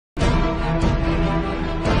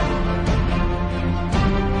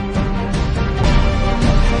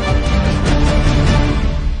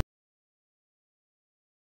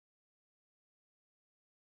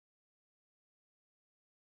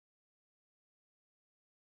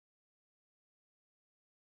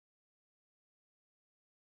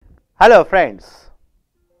Hello friends,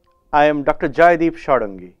 I am Dr. Jaideep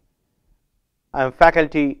Shadangi. I am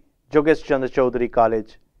faculty, Jogesh Chandra Chaudhary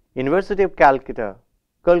College, University of Calcutta,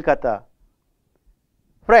 Kolkata.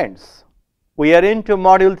 Friends, we are into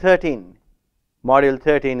Module 13. Module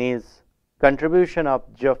 13 is Contribution of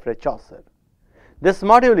Geoffrey Chaucer. This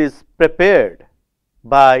module is prepared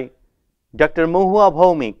by Dr. Mohua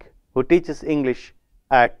Bhaumik, who teaches English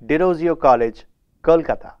at Derozio College,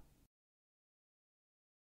 Kolkata.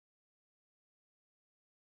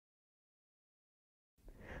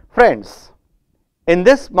 Friends, in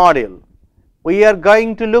this module, we are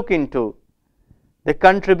going to look into the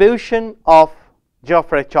contribution of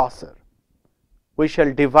Geoffrey Chaucer. We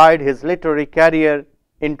shall divide his literary career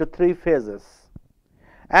into three phases.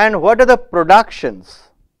 And what are the productions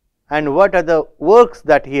and what are the works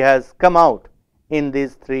that he has come out in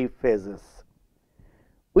these three phases.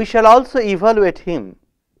 We shall also evaluate him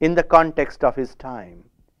in the context of his time.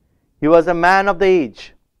 He was a man of the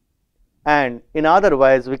age. And in other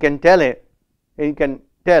words, we can tell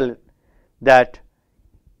that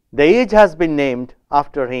the age has been named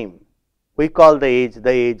after him. We call the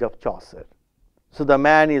age of Chaucer. So the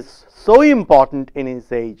man is so important in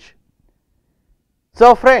his age.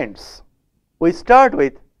 So friends, we start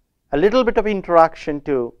with a little bit of introduction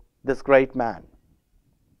to this great man.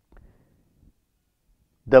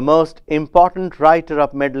 The most important writer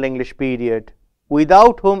of Middle English period,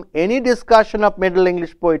 without whom any discussion of Middle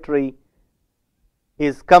English poetry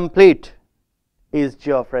is complete, is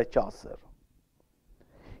Geoffrey Chaucer.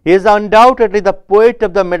 He is undoubtedly the poet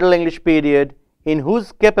of the Middle English period in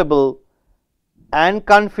whose capable and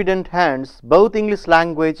confident hands both English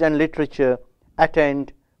language and literature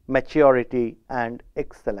attained maturity and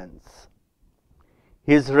excellence.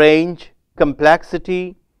 His range,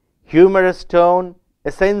 complexity, humorous tone,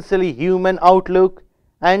 essentially human outlook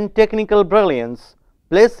and technical brilliance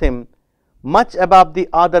place him much above the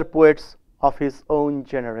other poets of his own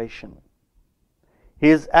generation.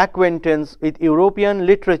 His acquaintance with European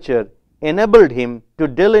literature enabled him to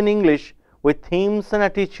deal in English with themes and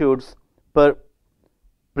attitudes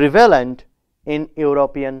prevalent in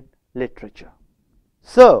European literature.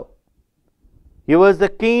 So, he was a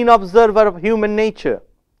keen observer of human nature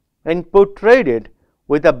and portrayed it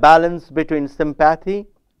with a balance between sympathy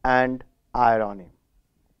and irony.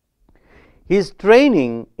 His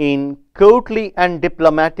training in courtly and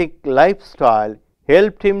diplomatic lifestyle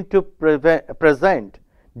helped him to present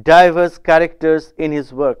diverse characters in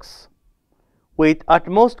his works with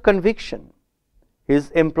utmost conviction.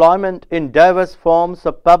 His employment in diverse forms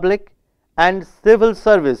of public and civil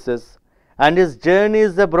services and his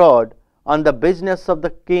journeys abroad on the business of the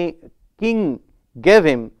king gave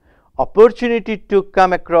him opportunity to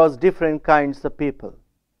come across different kinds of people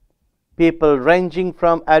ranging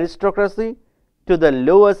from aristocracy to the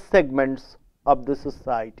lowest segments of the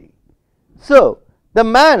society. So, the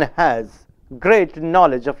man has great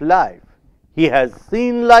knowledge of life. He has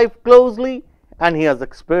seen life closely and he has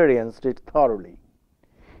experienced it thoroughly.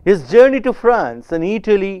 His journey to France and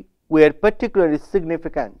Italy were particularly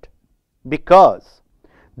significant because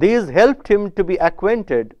these helped him to be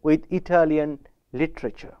acquainted with Italian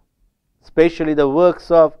literature, especially the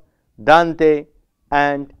works of Dante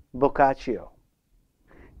and Boccaccio.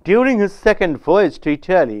 During his second voyage to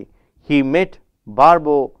Italy, he met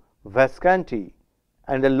Barbo Visconti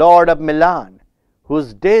and the Lord of Milan,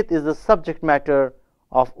 whose death is the subject matter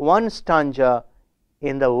of one stanza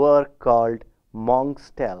in the work called Monk's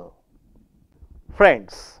Tale.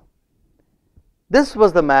 Friends, this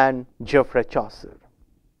was the man Geoffrey Chaucer.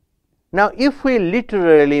 Now, if we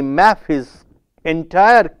literally map his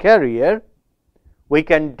entire career, we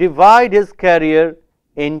can divide his career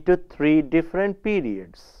into three different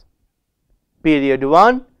periods. Period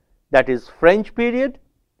 1, that is French period,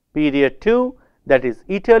 period 2, that is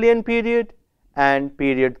Italian period, and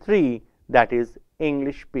period 3, that is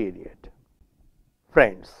English period.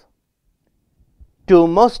 Friends, two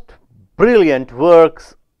most brilliant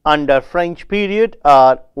works under French period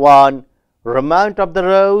are 1. Romaunt of the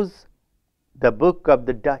Rose, the Book of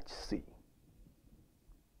the Dutch Sea.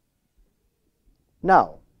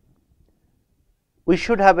 Now, we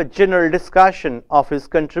should have a general discussion of his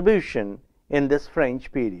contribution in this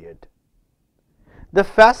French period. The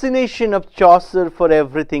fascination of Chaucer for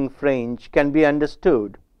everything French can be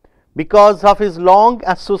understood because of his long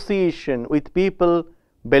association with people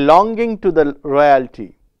belonging to the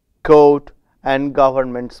royalty, court and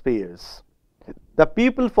government spheres. The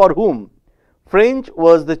people for whom French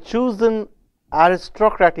was the chosen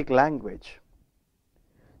aristocratic language.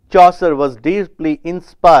 Chaucer was deeply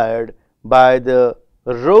inspired by the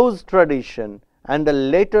Rose tradition and the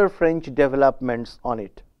later French developments on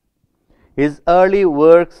it. His early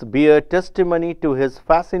works bear testimony to his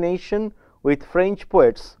fascination with French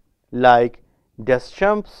poets like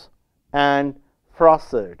Deschamps and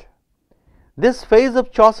Froissart. This phase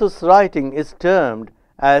of Chaucer's writing is termed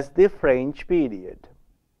as the French period.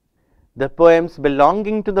 The poems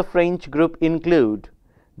belonging to the French group include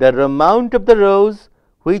The Romaunt of the Rose,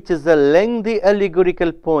 which is a lengthy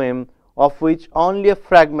allegorical poem of which only a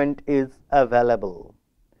fragment is available.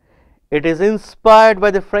 It is inspired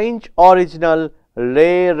by the French original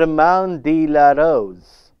Le Roman de la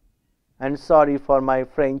Rose, and sorry for my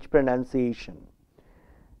French pronunciation.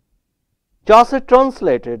 Chaucer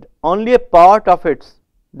translated only a part of it,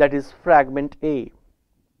 that is fragment A.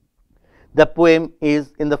 The poem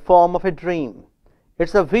is in the form of a dream.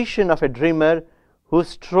 It's a vision of a dreamer who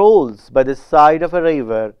strolls by the side of a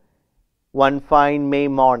river one fine May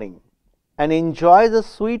morning and enjoys the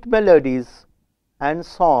sweet melodies and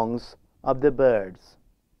songs of the birds,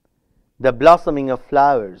 the blossoming of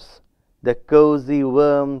flowers, the cozy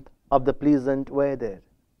warmth of the pleasant weather.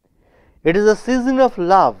 It is a season of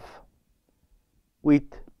love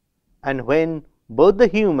and when both the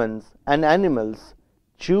humans and animals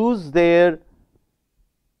choose there,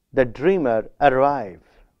 the dreamer arrives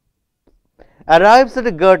at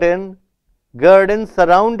a garden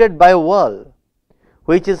surrounded by a wall,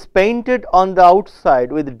 which is painted on the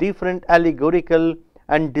outside with different allegorical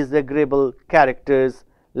and disagreeable characters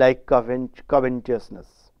like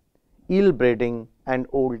covetousness, ill-breeding, and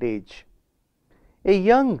old age. A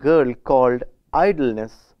young girl called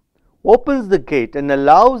Idleness opens the gate and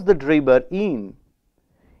allows the dreamer in.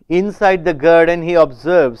 Inside the garden he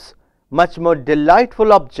observes much more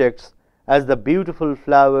delightful objects as the beautiful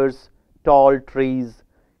flowers, tall trees,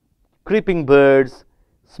 creeping birds,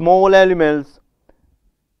 small animals,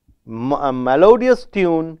 a melodious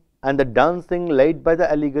tune, and the dancing led by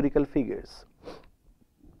the allegorical figures.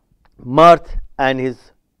 Mirth and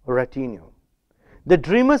his retinue. The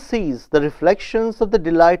dreamer sees the reflections of the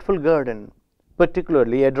delightful garden,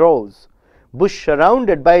 particularly a rose bush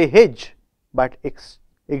surrounded by a hedge, but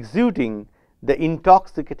exuding the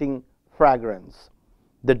intoxicating fragrance.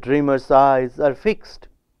 The dreamer's eyes are fixed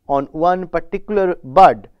on one particular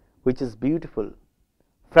bud which is beautiful.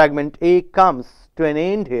 Fragment A comes to an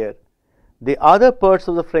end here. The other parts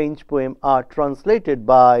of the French poem are translated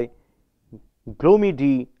by Guillaume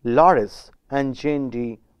de Laurens and Jean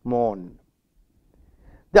de Meun.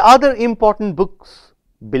 The other important books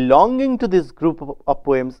belonging to this group of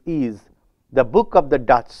poems is the Book of the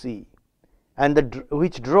Dutch Sea, and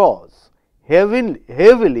which draws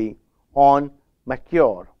heavily on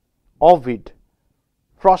Macaire, Ovid,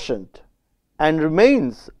 Froissart, and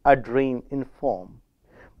remains a dream in form,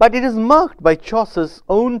 but it is marked by Chaucer's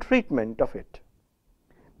own treatment of it.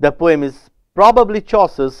 The poem is probably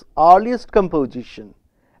Chaucer's earliest composition,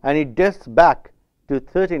 and it dates back to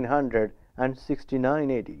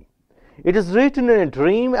 1369 AD. It is written in a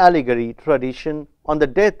dream allegory tradition on the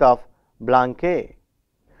death of Blanche,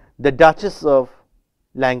 the Duchess of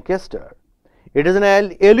Lancaster. It is an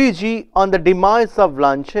elegy on the demise of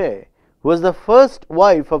Blanche, who was the first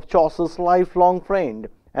wife of Chaucer's lifelong friend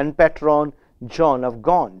and patron John of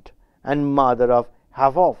Gaunt, and mother of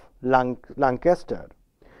Half Lancaster,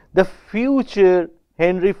 the future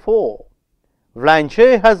Henry IV.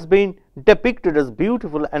 Blanche has been depicted as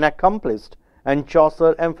beautiful and accomplished, and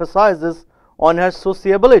Chaucer emphasizes on her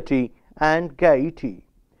sociability and gaiety.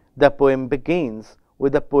 The poem begins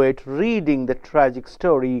with the poet reading the tragic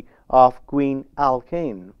story of Queen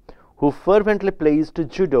Alkane, who fervently plays to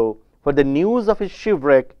Judo for the news of his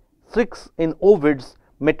shipwreck, six in Ovid's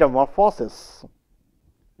Metamorphoses.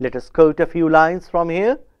 Let us quote a few lines from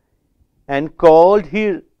here. And called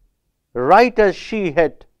he right as she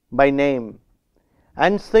had by name,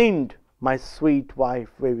 and sinned, my sweet wife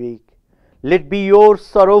awake. Let be your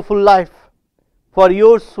sorrowful life, for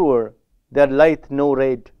your sore there lieth no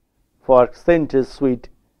red, for scent is sweet,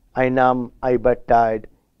 I numb, I but died,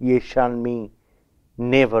 ye shun me,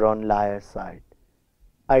 never on liar's side.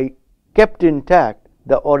 I kept intact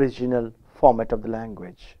the original format of the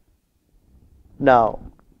language. Now,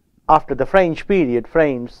 after the French period,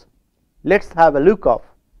 friends, let's have a look of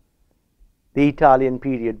the Italian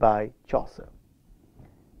period by Chaucer.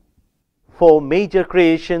 Four major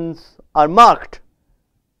creations are marked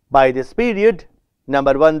by this period.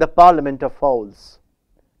 Number one, the Parliament of Fowls,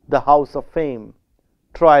 the House of Fame,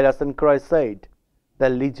 Troilus and Cresside, the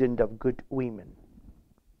Legend of Good Women.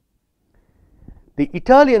 The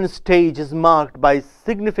Italian stage is marked by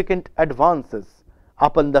significant advances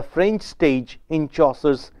upon the French stage in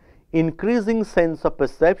Chaucer's increasing sense of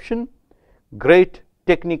perception, great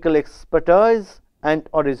technical expertise, and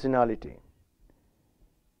originality.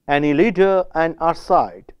 Annelida and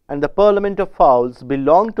Arcite and the Parliament of Fowls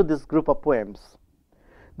belong to this group of poems.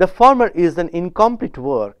 The former is an incomplete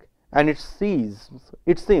work, and it seems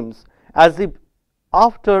as if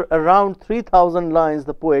after around 3,000 lines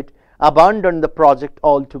the poet abandoned the project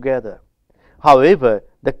altogether. However,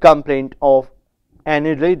 the complaint of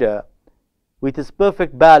Annelida, with its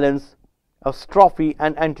perfect balance of strophe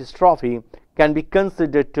and antistrophe, can be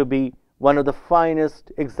considered to be one of the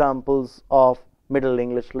finest examples of Middle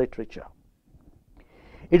English literature.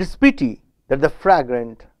 It is pity that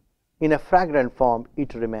in a fragrant form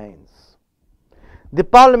it remains. The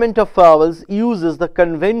Parliament of Fowls uses the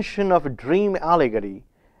convention of dream allegory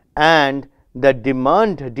and the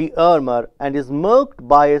demand d'armor and is marked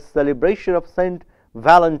by a celebration of St.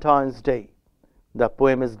 Valentine's Day. The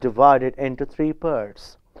poem is divided into three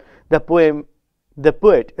parts. The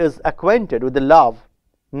poet is acquainted with the love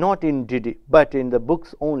not in Didi but in the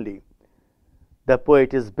books only. The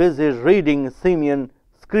poet is busy reading Simeon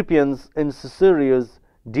Scripion's in Cicero's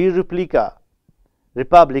De Republica,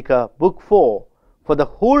 Book 4, for the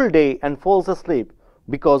whole day and falls asleep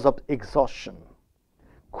because of exhaustion.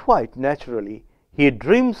 Quite naturally, he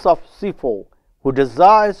dreams of Sappho, who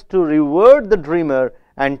desires to reward the dreamer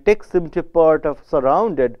and takes him to a part of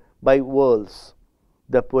surrounded by walls.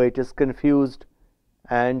 The poet is confused,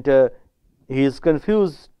 and he is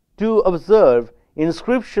confused to observe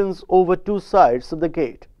inscriptions over two sides of the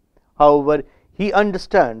gate. However, he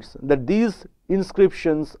understands that these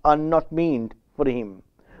inscriptions are not meant for him,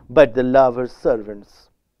 but the lover's servants.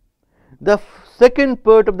 The second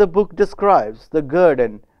part of the book describes the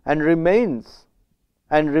garden and reminds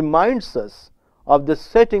us of the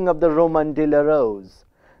setting of the Roman de la Rose,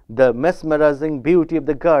 the mesmerizing beauty of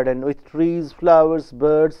the garden with trees, flowers,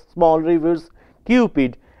 birds, small rivers.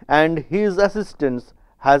 Cupid and his assistants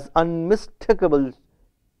has unmistakable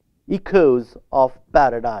echoes of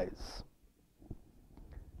paradise.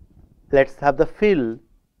 Let's have the feel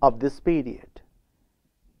of this period.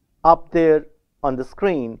 Up there on the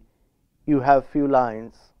screen you have few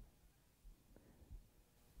lines,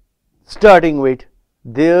 starting with,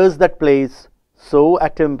 "There's that place so a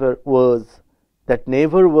temper was, that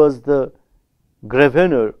never was the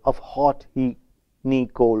governor of hot ni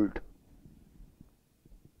cold."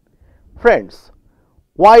 Friends,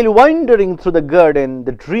 while wandering through the garden,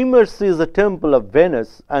 the dreamer sees a temple of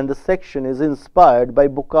Venus, and the section is inspired by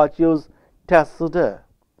Boccaccio's Tacita.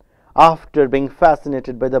 After being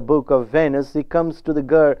fascinated by the book of Venus, he comes to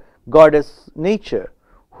the goddess Nature,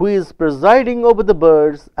 who is presiding over the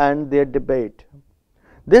birds and their debate.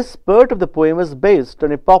 This part of the poem is based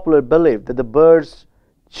on a popular belief that the birds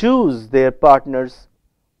choose their partners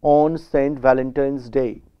on St. Valentine's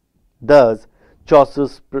Day. Thus,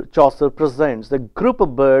 Chaucer presents a group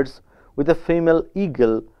of birds with a female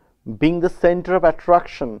eagle being the center of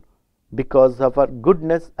attraction because of her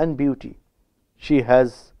goodness and beauty. She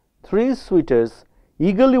has three suitors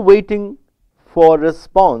eagerly waiting for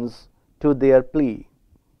response to their plea.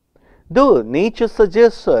 Though Nature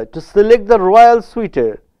suggests her to select the royal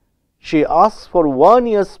suitor, she asks for 1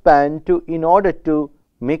 year span in order to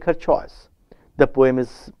make her choice. The poem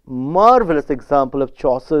is a marvelous example of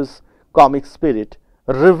Chaucer's comic spirit,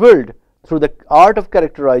 revealed through the art of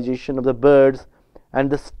characterization of the birds and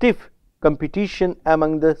the stiff competition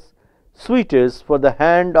among the suitors for the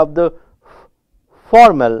hand of the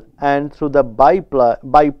formal, and through the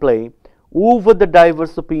byplay over the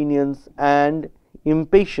diverse opinions and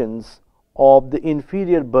impatience of the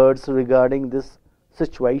inferior birds regarding this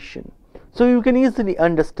situation. So you can easily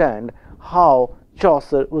understand how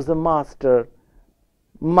Chaucer was a master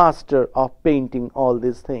of painting all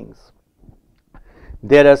these things.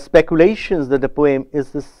 There are speculations that the poem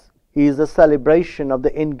is a celebration of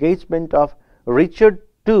the engagement of Richard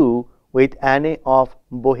II with Anne of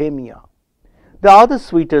Bohemia. The other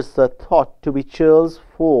suitors are thought to be Charles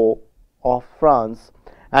IV of France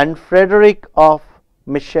and Frederick of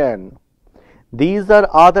Meissen. These are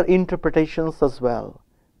other interpretations as well.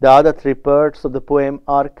 The other three parts of the poem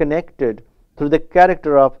are connected through the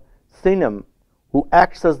character of Sinem, who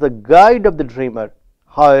acts as the guide of the dreamer.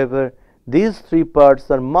 However, these three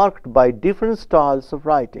parts are marked by different styles of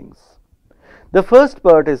writings. The first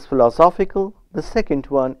part is philosophical, the second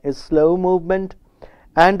one is slow movement,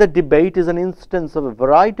 and the debate is an instance of a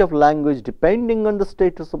variety of language depending on the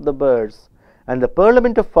status of the birds, and the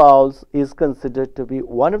Parliament of Fowls is considered to be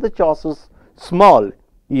one of the Chaucer's small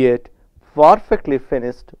yet perfectly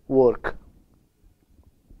finished work.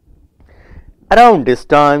 Around this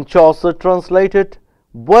time, Chaucer translated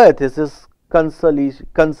Boethius's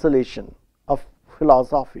Consolation of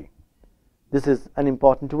Philosophy. This is an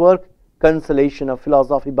important work, Consolation of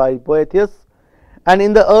Philosophy by Boethius, and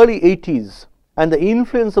in the early 80s, and the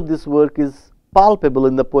influence of this work is palpable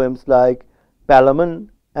in the poems like P01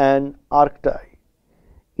 and Arctai,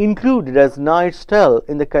 included as Knight's Tale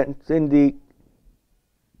in the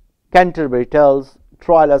Canterbury Tales,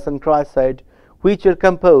 Troilus and Chryside, which were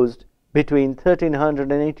composed between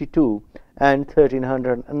 1382 and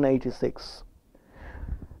 1386.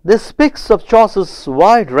 This speaks of Chaucer's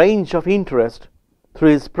wide range of interest through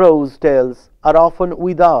his prose tales are often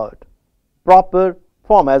without proper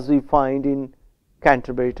form as we find in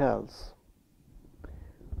Canterbury Tales.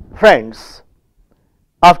 Friends,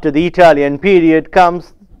 after the Italian period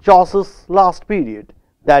comes Chaucer's last period,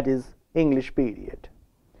 that is English period.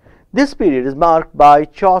 This period is marked by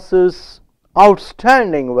Chaucer's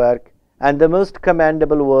outstanding work and the most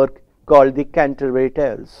commendable work called the Canterbury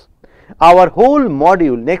Tales. Our whole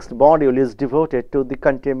next module is devoted to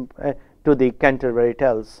the Canterbury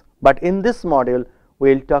Tales, but in this module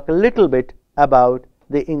we will talk a little bit about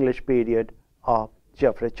the English period of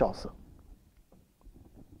Geoffrey Chaucer.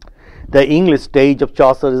 The English stage of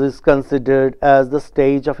Chaucer is considered as the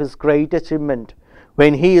stage of his great achievement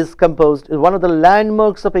when he is composed one of the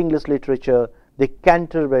landmarks of English literature, the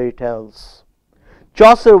Canterbury Tales.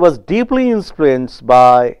 Chaucer was deeply influenced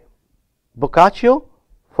by Boccaccio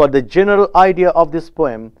for the general idea of this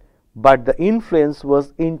poem, but the influence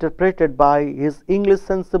was interpreted by his English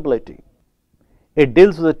sensibility. It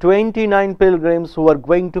deals with the 29 pilgrims who are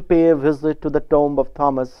going to pay a visit to the tomb of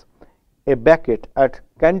Thomas a Becket at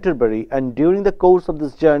Canterbury, and during the course of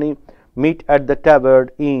this journey meet at the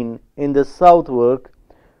Tabard Inn in the Southwark,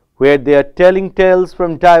 where they are telling tales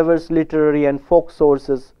from diverse literary and folk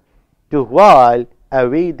sources to while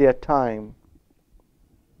away their time.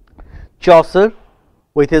 Chaucer,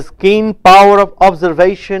 with his keen power of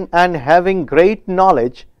observation and having great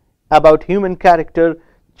knowledge about human character,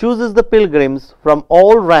 chooses the pilgrims from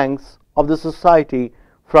all ranks of the society,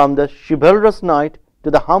 from the chivalrous knight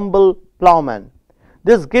to the humble ploughman.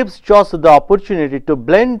 This gives Chaucer the opportunity to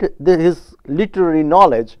blend his literary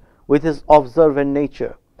knowledge with his observant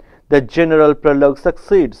nature. The general prologue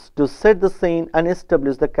succeeds to set the scene and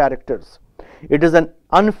establish the characters. It is an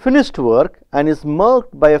unfinished work and is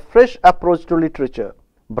marked by a fresh approach to literature,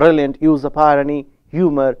 brilliant use of irony,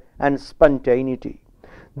 humor, and spontaneity.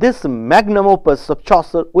 This magnum opus of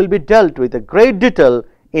Chaucer will be dealt with in great detail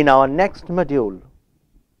in our next module.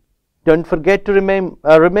 Don't forget to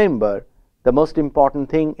remember the most important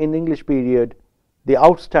thing in English period, the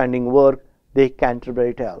outstanding work, the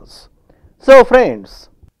Canterbury Tales. So friends,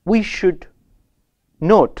 we should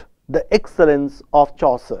note the excellence of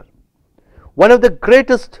Chaucer, one of the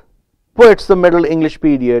greatest poets of Middle English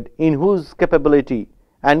period, in whose capability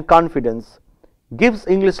and confidence gives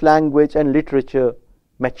English language and literature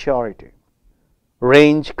maturity.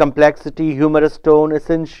 Range, complexity, humorous tone,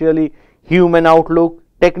 essentially human outlook,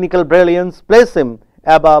 technical brilliance place him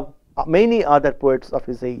above many other poets of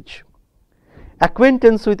his age.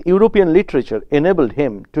 Acquaintance with European literature enabled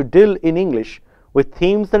him to deal in English with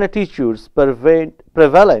themes and attitudes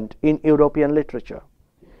prevalent in European literature.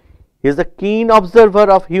 He is a keen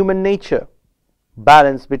observer of human nature,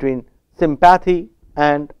 balance between sympathy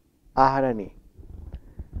and irony.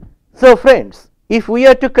 So friends, if we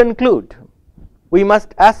are to conclude, we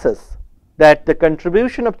must assess that the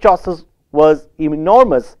contribution of Chaucer was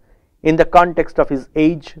enormous in the context of his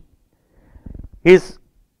age. His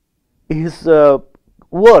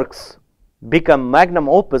works become magnum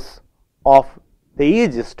opus of the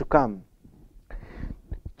ages to come.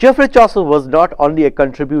 Geoffrey Chaucer was not only a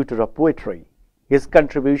contributor of poetry. His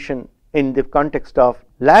contribution in the context of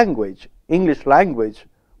language, English language,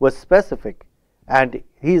 was specific, and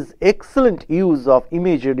his excellent use of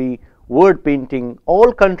imagery, word painting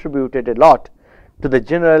all contributed a lot to the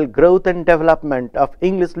general growth and development of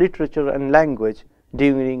English literature and language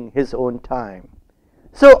during his own time.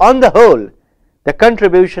 So on the whole, the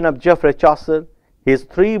contribution of Geoffrey Chaucer, his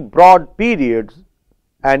three broad periods,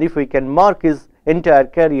 and if we can mark his entire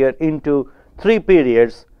career into three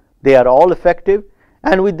periods, they are all effective,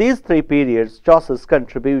 and with these three periods Chaucer's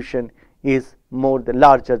contribution is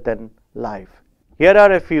larger than life. Here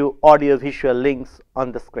are a few audio visual links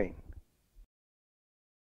on the screen.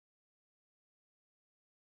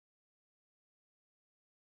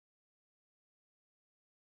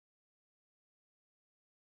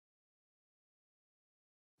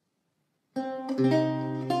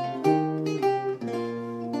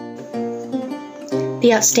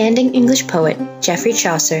 The outstanding English poet, Geoffrey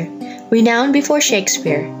Chaucer, renowned before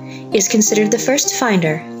Shakespeare, is considered the first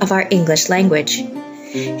finder of our English language.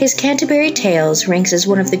 His Canterbury Tales ranks as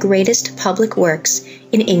one of the greatest public works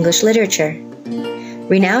in English literature.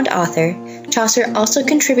 Renowned author, Chaucer also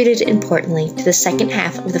contributed importantly to the second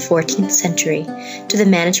half of the 14th century to the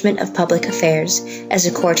management of public affairs as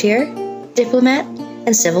a courtier, diplomat,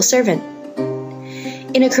 and civil servant.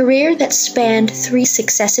 In a career that spanned 3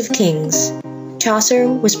 successive kings, Chaucer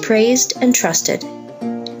was praised and trusted,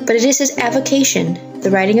 but it is his avocation,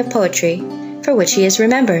 the writing of poetry, for which he is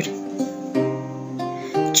remembered.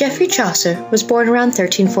 Geoffrey Chaucer was born around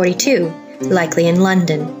 1342, likely in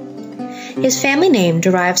London. His family name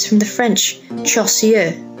derives from the French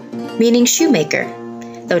Chaucer, meaning shoemaker,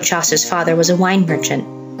 though Chaucer's father was a wine merchant.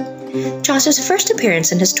 Chaucer's first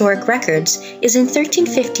appearance in historic records is in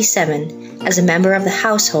 1357 as a member of the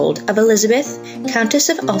household of Elizabeth, Countess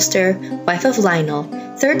of Ulster, wife of Lionel,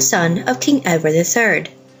 third son of King Edward III.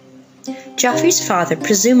 Geoffrey's father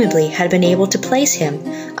presumably had been able to place him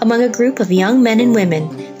among a group of young men and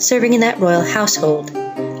women serving in that royal household,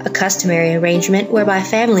 a customary arrangement whereby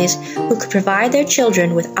families who could provide their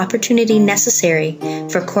children with opportunity necessary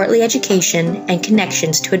for courtly education and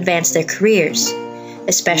connections to advance their careers,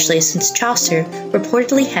 especially since Chaucer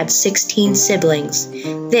reportedly had 16 siblings.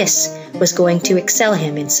 This was going to excel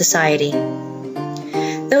him in society.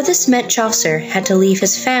 Though this meant Chaucer had to leave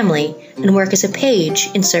his family and work as a page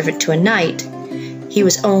in servant to a knight, he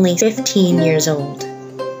was only 15 years old.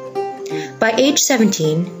 By age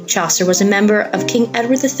 17, Chaucer was a member of King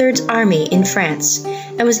Edward III's army in France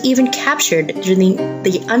and was even captured during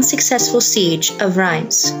the unsuccessful siege of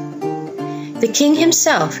Reims. The king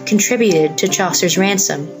himself contributed to Chaucer's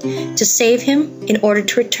ransom to save him in order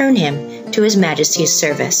to return him to his Majesty's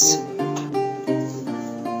service.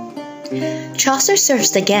 Chaucer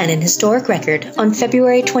surfaced again in historic record on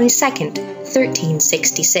February 22,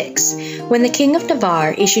 1366, when the King of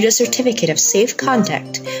Navarre issued a certificate of safe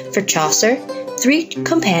conduct for Chaucer, 3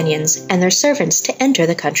 companions, and their servants to enter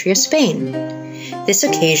the country of Spain. This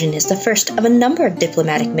occasion is the first of a number of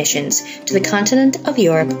diplomatic missions to the continent of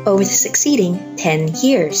Europe over the succeeding 10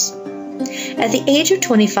 years. At the age of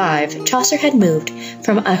 25, Chaucer had moved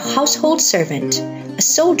from a household servant, a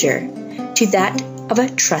soldier, to that of a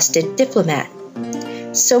trusted diplomat.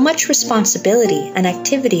 So much responsibility and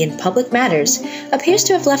activity in public matters appears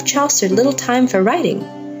to have left Chaucer little time for writing.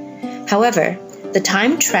 However, the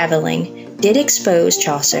time traveling did expose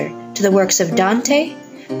Chaucer to the works of Dante,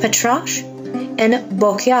 Petrarch, and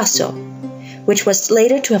Boccaccio, which was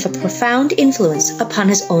later to have a profound influence upon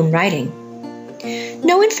his own writing.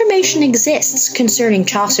 No information exists concerning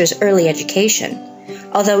Chaucer's early education,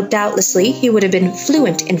 although doubtlessly he would have been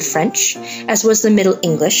fluent in French, as was the Middle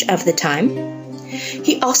English of the time.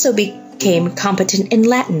 He also became competent in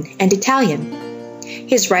Latin and Italian.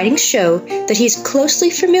 His writings show that he is closely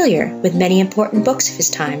familiar with many important books of his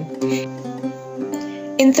time.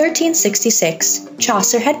 In 1366,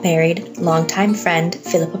 Chaucer had married longtime friend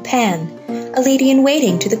Philippa Pan, a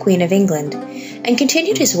lady-in-waiting to the Queen of England, and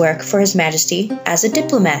continued his work for His Majesty as a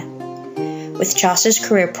diplomat. With Chaucer's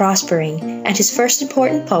career prospering and his first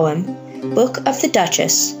important poem, Book of the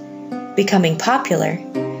Duchess, becoming popular,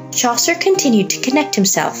 Chaucer continued to connect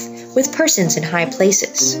himself with persons in high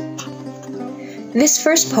places. This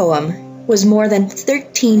first poem was more than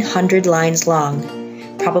 1,300 lines long,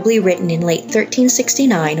 probably written in late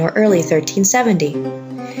 1369 or early 1370.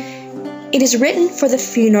 It is written for the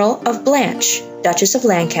funeral of Blanche, Duchess of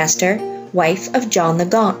Lancaster, wife of John the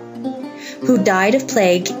Gaunt, who died of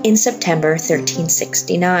plague in September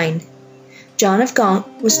 1369. John of Gaunt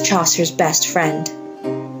was Chaucer's best friend.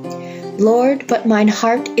 Lord, but mine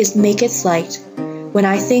heart is maketh light, when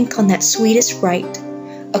I think on that sweetest rite,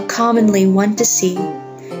 a commonly one to see,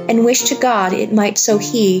 and wish to God it might so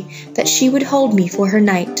he, that she would hold me for her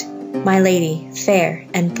knight, my lady fair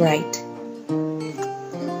and bright.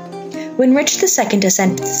 When Richard II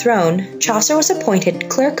ascended the throne, Chaucer was appointed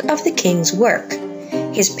clerk of the king's work.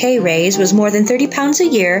 His pay raise was more than £30 a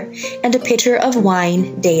year and a pitcher of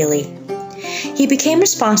wine daily. He became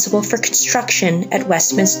responsible for construction at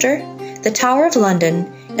Westminster, the Tower of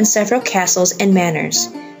London, and several castles and manors,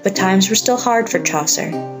 but times were still hard for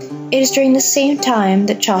Chaucer. It is during the same time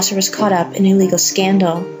that Chaucer was caught up in a legal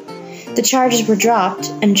scandal. The charges were dropped,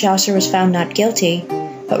 and Chaucer was found not guilty,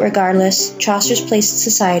 but regardless, Chaucer's place in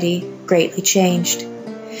society greatly changed.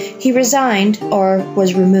 He resigned, or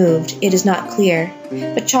was removed, it is not clear,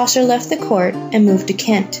 but Chaucer left the court and moved to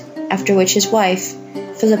Kent, after which his wife,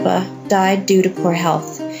 Philippa, died due to poor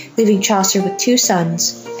health, leaving Chaucer with 2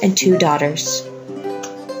 sons and 2 daughters.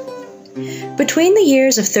 Between the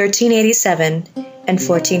years of 1387 and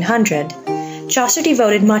 1400, Chaucer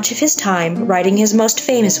devoted much of his time writing his most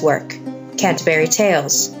famous work, Canterbury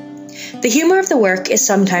Tales. The humor of the work is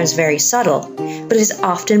sometimes very subtle, but is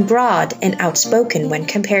often broad and outspoken when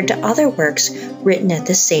compared to other works written at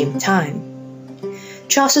the same time.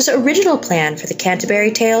 Chaucer's original plan for the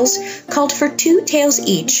Canterbury Tales called for 2 tales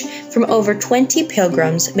each from over 20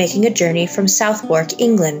 pilgrims making a journey from Southwark,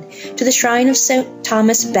 England, to the shrine of St.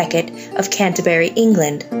 Thomas Becket of Canterbury,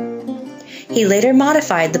 England. He later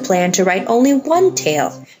modified the plan to write only 1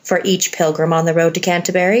 tale for each pilgrim on the road to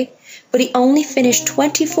Canterbury, but he only finished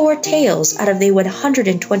 24 tales out of the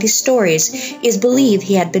 120 stories it is believed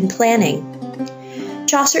he had been planning.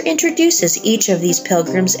 Chaucer introduces each of these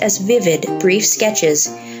pilgrims as vivid, brief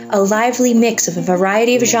sketches, a lively mix of a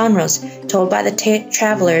variety of genres told by the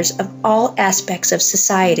travelers of all aspects of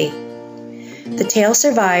society. The tale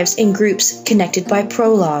survives in groups connected by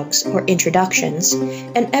prologues or introductions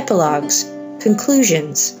and epilogues,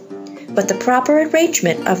 conclusions, but the proper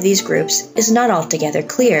arrangement of these groups is not altogether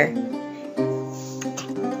clear.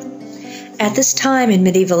 At this time in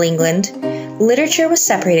medieval England, literature was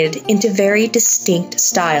separated into very distinct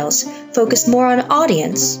styles, focused more on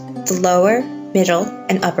audience, the lower, middle,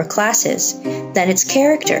 and upper classes, than its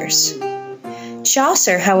characters.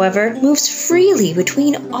 Chaucer, however, moves freely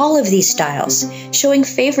between all of these styles, showing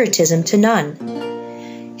favoritism to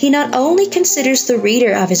none. He not only considers the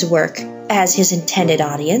reader of his work as his intended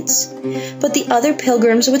audience, but the other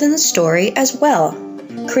pilgrims within the story as well,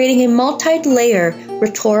 creating a multi-layer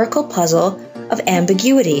rhetorical puzzle of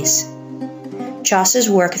ambiguities. Chaucer's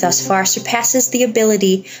work thus far surpasses the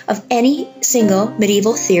ability of any single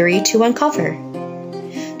medieval theory to uncover.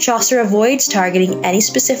 Chaucer avoids targeting any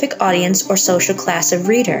specific audience or social class of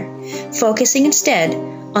reader, focusing instead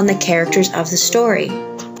on the characters of the story.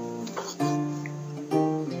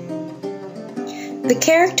 The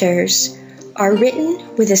characters are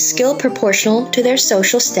written with a skill proportional to their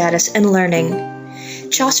social status and learning.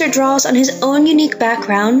 Chaucer draws on his own unique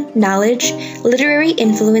background, knowledge, literary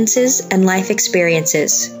influences, and life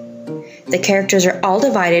experiences. The characters are all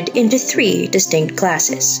divided into 3 distinct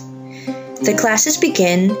classes. The classes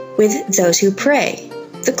begin with those who pray,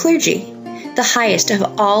 the clergy, the highest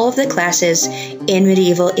of all of the classes in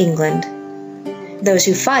medieval England. Those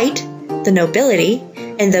who fight, the nobility,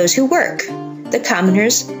 and those who work, the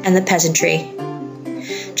commoners and the peasantry.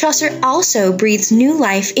 Chaucer also breathes new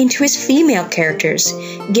life into his female characters,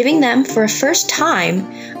 giving them for a first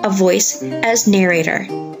time a voice as narrator.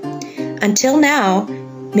 Until now,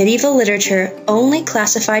 medieval literature only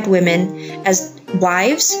classified women as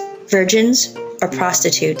wives, virgins, or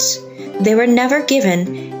prostitutes. They were never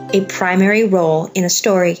given a primary role in a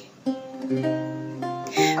story.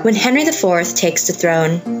 When Henry IV takes the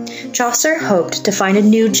throne, Chaucer hoped to find a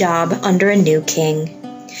new job under a new king.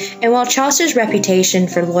 And while Chaucer's reputation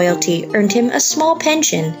for loyalty earned him a small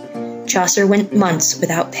pension, Chaucer went months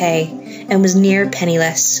without pay and was near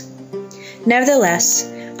penniless. Nevertheless,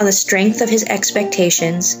 on the strength of his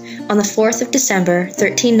expectations, on the 4th of December,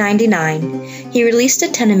 1399, he released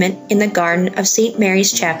a tenement in the garden of St.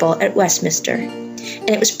 Mary's Chapel at Westminster, and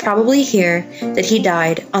it was probably here that he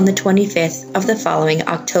died on the 25th of the following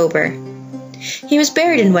October. He was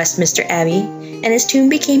buried in Westminster Abbey, and his tomb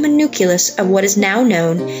became a nucleus of what is now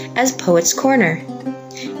known as Poets' Corner.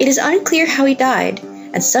 It is unclear how he died,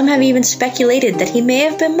 and some have even speculated that he may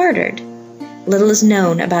have been murdered. Little is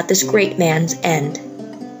known about this great man's end.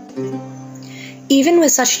 Even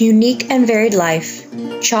with such unique and varied life,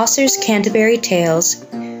 Chaucer's Canterbury Tales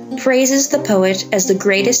praises the poet as the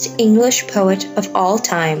greatest English poet of all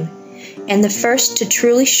time, and the first to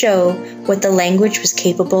truly show what the language was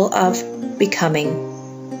capable of becoming.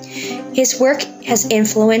 His work has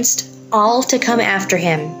influenced all to come after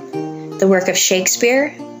him. The work of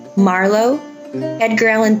Shakespeare, Marlowe, Edgar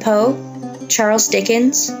Allan Poe, Charles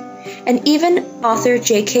Dickens, and even author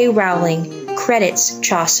J.K. Rowling credits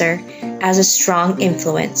Chaucer as a strong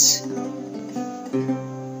influence.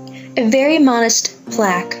 A very modest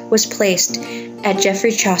plaque was placed at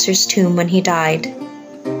Geoffrey Chaucer's tomb when he died.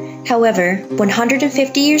 However,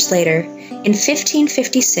 150 years later, in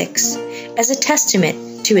 1556, as a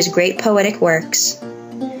testament to his great poetic works,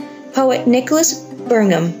 poet Nicholas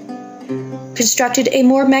Birngham constructed a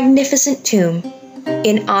more magnificent tomb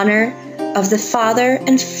in honor of the father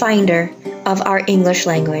and finder of our English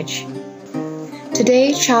language.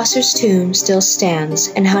 Today, Chaucer's tomb still stands,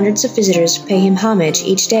 and hundreds of visitors pay him homage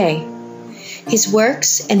each day. His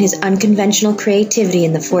works and his unconventional creativity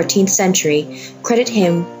in the 14th century credit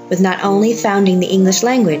him with not only founding the English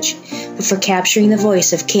language, but for capturing the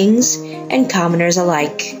voice of kings and commoners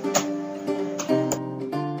alike.